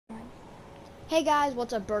Hey guys,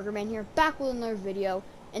 what's up? Burgerman here, back with another video.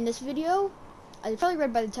 In this video, as you probably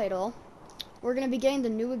read by the title, we're going to be getting the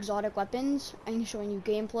new exotic weapons and showing you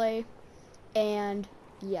gameplay, and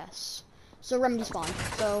yes. So Remedy spawn.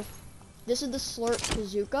 So this is the Slurp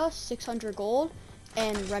Bazooka, 600 gold,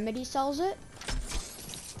 and Remedy sells it,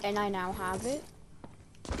 and I now have it.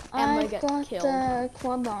 And I get got killed. the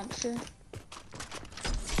quad launcher.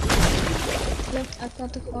 Yep, I've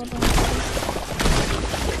got the quad launcher.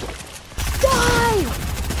 Die!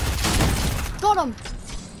 Got him!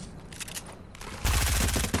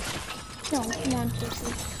 No, come on,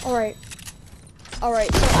 Jesse. Alright,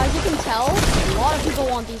 so as you can tell, a lot of people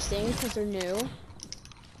want these things because they're new.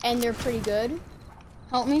 And they're pretty good.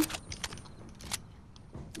 Help me.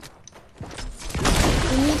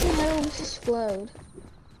 We need to head over to Explode.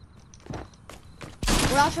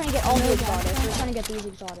 We're not trying to get all the exotics, we're trying to get these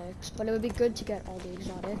exotics. But it would be good to get all the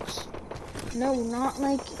exotics. No, not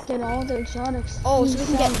like get all the exotics. Oh, so we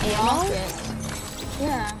can get ammo?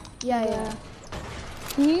 Yeah. Yeah.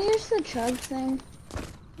 Can you use the chug thing?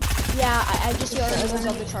 Yeah, I just used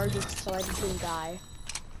all the charges so I didn't die.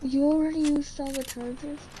 You already used all the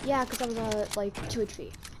charges? Yeah, because I was like 2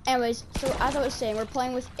 HP. Anyways, so as I was saying, we're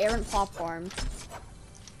playing with Errant Popcorn.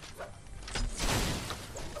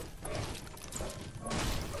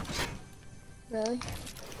 Really?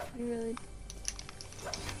 You really?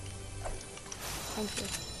 Thank you.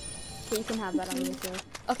 Okay, you can have that on you too.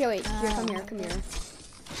 Okay, wait, here, come here.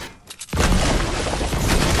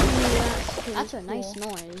 That's a nice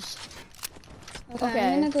noise.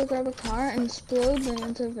 Okay, I'm gonna go grab a car and Explode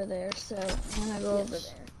lands over there, so I'm gonna go over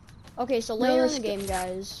there. Okay, so later in the game,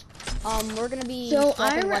 guys, we're gonna be So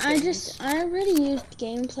I already used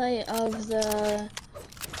gameplay of the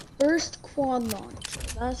first quad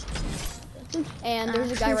launcher. And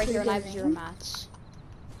there's a guy right here, and I have 0 mats.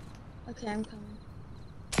 Okay, I'm coming.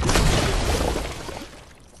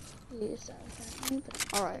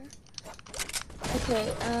 Alright.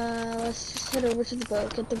 Okay, let's just head over to the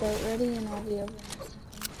boat, get the boat ready, and I'll be over in a second.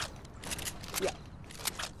 Yeah.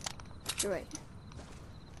 You're right.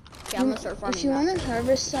 Okay, I'm gonna start farming. If you want to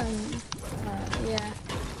harvest some,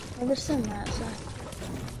 harvest some mats.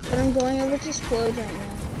 But I'm going over to Explode right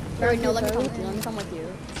now. Alright, no, let me come with you. Let me come with you.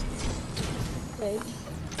 Okay.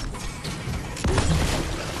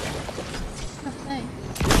 Oh, thanks.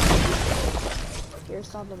 Here's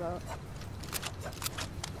stop the boat.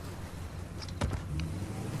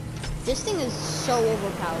 This thing is so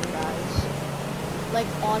overpowered, guys. Like,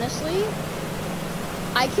 honestly,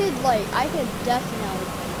 I could definitely,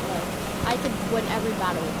 I could win every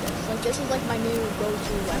battle with this. Like, this is like my new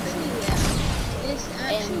go-to weapon. Actually, yeah. It's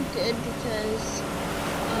actually good because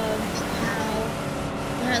of how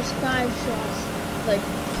it has 5 shots. Like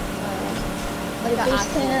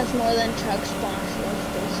basically has more than truck spawn shots,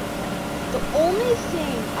 basically. The only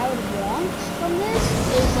thing I would want from this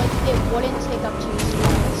is, like, it wouldn't take up 2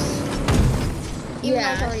 slots. Even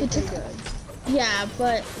though it's already pretty good. Yeah,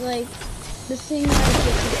 but, like, the thing that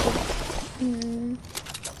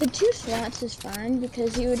the 2 slots is fine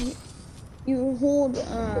because you would hold,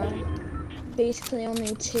 basically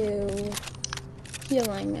only 2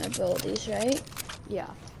 healing abilities, right? Yeah.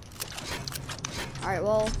 Alright,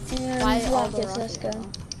 well, let's go.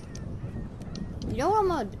 You know what I'm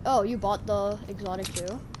gonna... Oh, you bought the exotic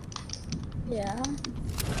too? Yeah.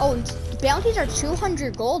 Oh, bounties are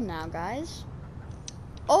 200 gold now, guys.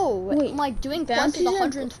 Oh, wait, I'm like doing quests is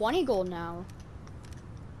 120 gold now.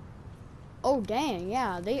 Oh, dang,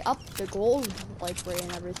 yeah, they upped the gold, like, rate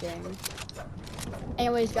and everything.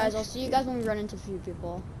 Anyways, guys, I'll see you guys when we run into a few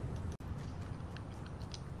people.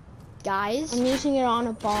 Guys? I'm using it on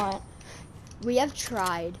a bot. We have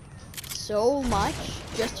tried so much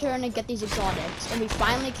just trying to get these exotics, and we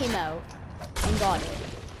finally came out and got it.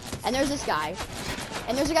 And there's this guy,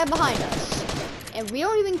 and there's a guy behind us, and we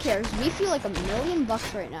don't even care because we feel like $1 million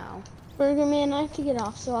right now. Burgerman, I have to get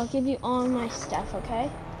off, so I'll give you all my stuff,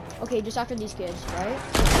 okay? Okay, just after these kids, right?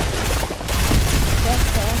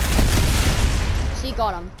 Okay. See,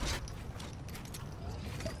 got him.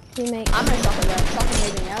 I'm gonna shock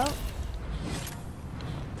him moving out.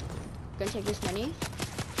 Gonna take this mini.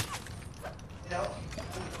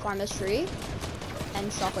 Farm this tree.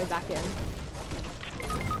 And shockwave back in.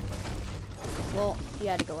 Well, he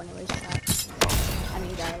had to go anyways, chat. I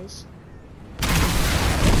mean, guys.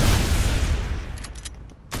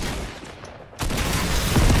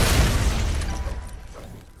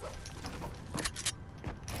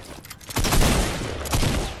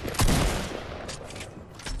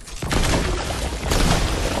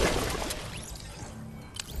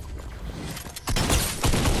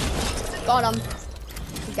 Got him.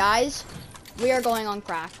 Guys, We are going on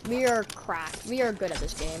crack. We are cracked. We are good at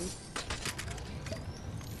this game.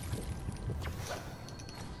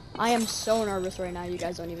 I am so nervous right now. You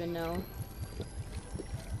guys don't even know.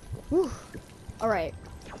 Whew. All right.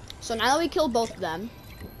 So now that we killed both of them,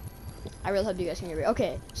 I really hope you guys can hear me.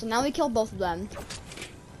 Okay. So now we killed both of them.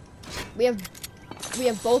 We have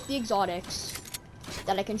both the exotics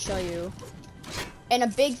that I can show you. And a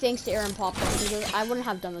big thanks to Aaron Popcorn, because I wouldn't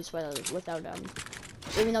have done this without him.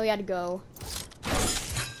 Even though he had to go,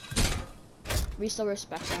 we still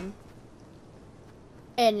respect him.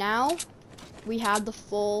 And now, we have the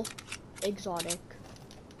full exotic.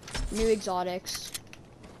 New exotics.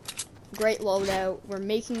 Great loadout. We're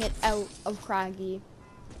making it out of Craggy,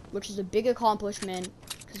 which is a big accomplishment,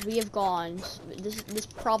 because we have gone. This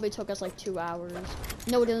probably took us like 2 hours.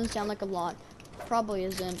 No, it doesn't sound like a lot. Probably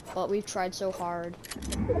isn't, but we've tried so hard.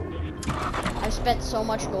 I've spent so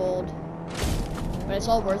much gold, but it's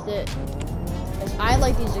all worth it, because I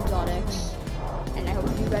like these exotics, and I hope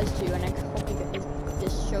you guys do, and I hope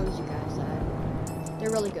this shows you guys that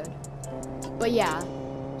they're really good. But yeah,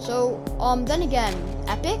 so then again,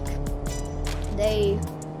 Epic, they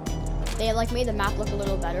like made the map look a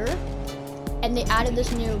little better, and they added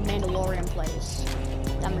this new Mandalorian place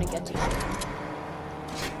that I'm gonna get to soon.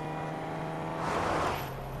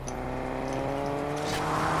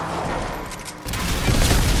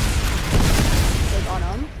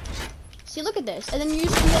 See, look at this, and then you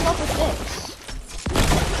just heal up with this.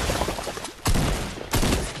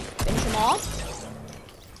 Finish him off.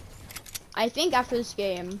 I think after this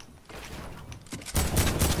game,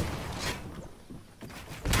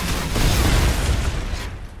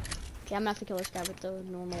 okay, I'm gonna have to kill this guy with the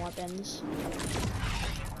normal weapons.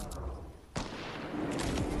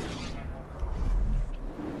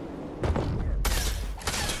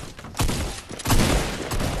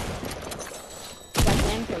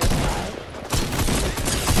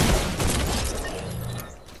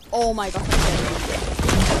 Oh my god.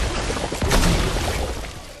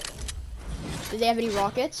 Do they have any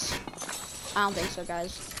rockets? I don't think so,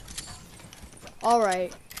 guys.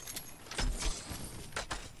 Alright.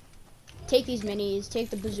 Take these minis, take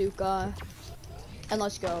the bazooka, and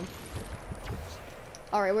let's go.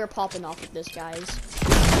 Alright, we're popping off with this, guys.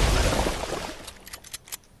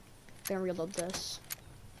 Gonna reload this.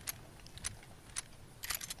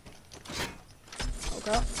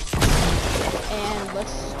 Okay. And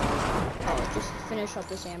let's just finish up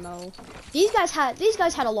this ammo. These guys had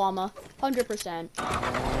a llama, 100%.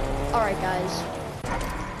 All right, guys,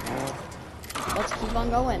 let's keep on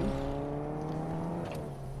going.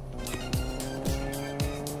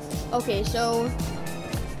 Okay, so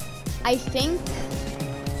I think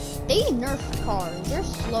they nerfed cars. They're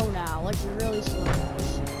slow now, like really slow.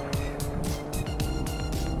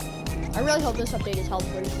 I really hope this update is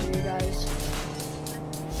helpful for you guys.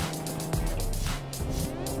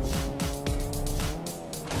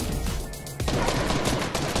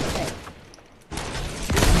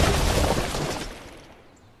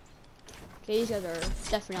 These guys are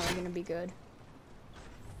definitely gonna be good.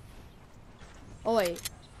 Oh wait,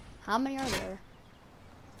 how many are there?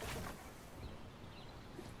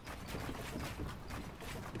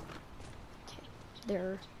 Okay,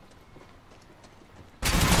 there.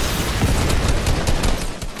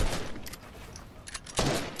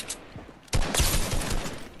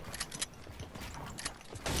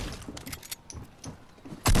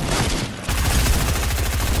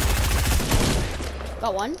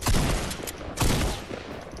 Got one.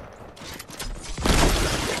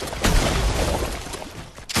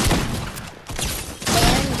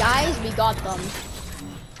 Guys, we got them.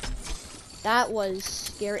 That was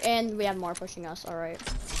scary, and we have more pushing us. All right,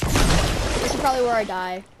 this is probably where I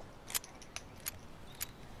die,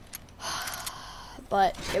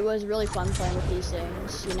 but it was really fun playing with these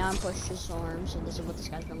things. See, now I'm pushed to storms, and this is what this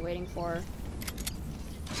guy's been waiting for.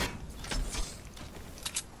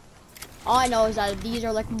 All I know is that these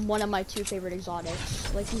are like one of my 2 favorite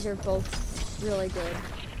exotics. Like, these are both really good.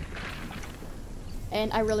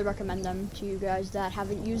 And I really recommend them to you guys that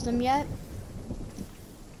haven't used them yet.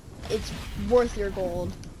 It's worth your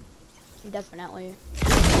gold. Definitely.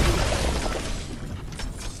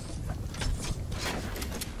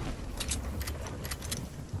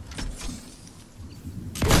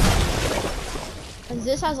 And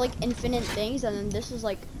this has like infinite things, and then this is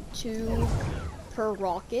like 2 per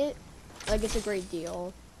rocket. Like, it's a great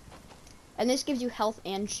deal. And this gives you health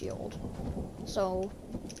and shield. So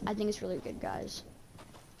I think it's really good, guys.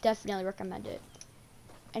 Definitely recommend it.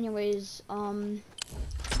 Anyways,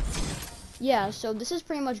 yeah, so this is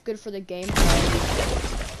pretty much good for the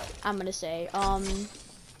gameplay, I'm gonna say.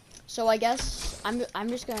 So I guess I'm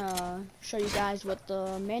just gonna show you guys what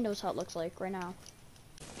the Mando's hut looks like right now.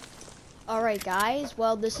 Alright guys,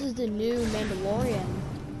 well this is the new Mandalorian.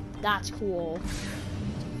 That's cool.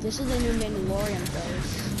 This is the new Mandalorian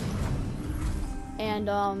place. And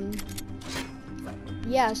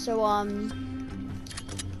yeah, so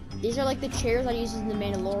these are like the chairs that he uses in the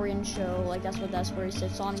Mandalorian show. Like that's where he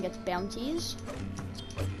sits on and gets bounties.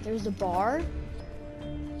 There's the bar.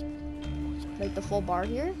 Like the full bar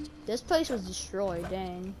here. This place was destroyed,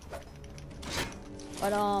 dang.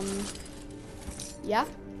 But yeah.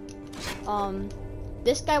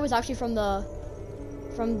 This guy was actually from the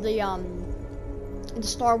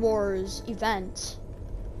Star Wars event.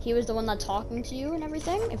 He was the one that's talking to you and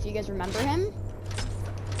everything, if you guys remember him.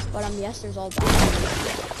 But yes, there's all that.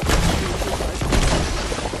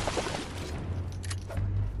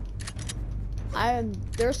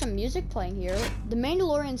 There's some music playing here. The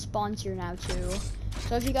Mandalorian spawns here now too.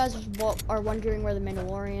 So if you guys are wondering where the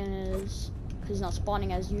Mandalorian is, because he's not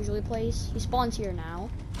spawning as usually plays, he spawns here now.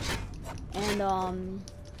 And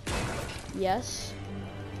yes,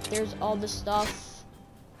 there's all this stuff.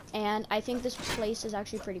 And I think this place is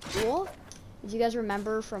actually pretty cool. If you guys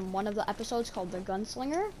remember from one of the episodes called The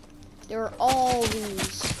Gunslinger, there were all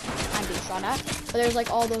these, I'm being shot at, but there's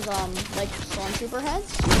like all those like stormtrooper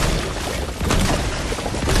heads.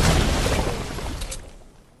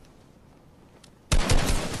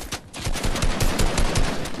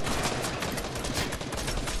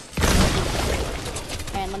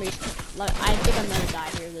 And I think I'm gonna die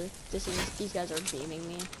here. These guys are beaming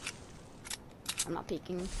me. I'm not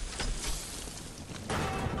peeking.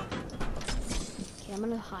 Okay, I'm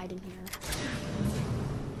gonna hide in here.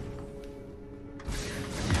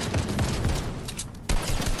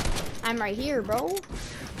 I'm right here, bro.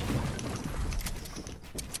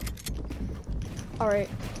 Alright,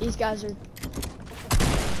 these guys are...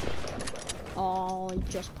 Oh, he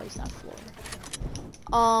just placed that floor.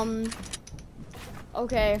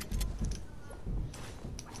 Okay.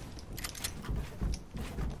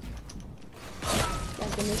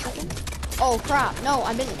 Guys, give me a second. Oh, crap. No,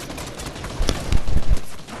 I'm in...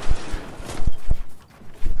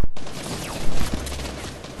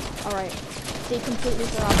 Alright. They completely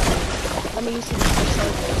forgot about me. Let me use some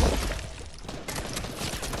soldiers.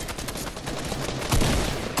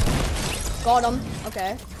 Got him.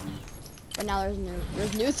 Okay. But now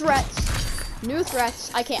there's new threats. New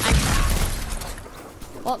threats. I can't.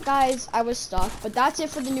 Well, guys, I was stuck. But that's it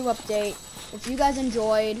for the new update. If you guys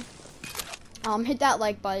enjoyed, hit that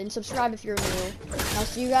like button. Subscribe if you're new. And I'll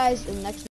see you guys in the next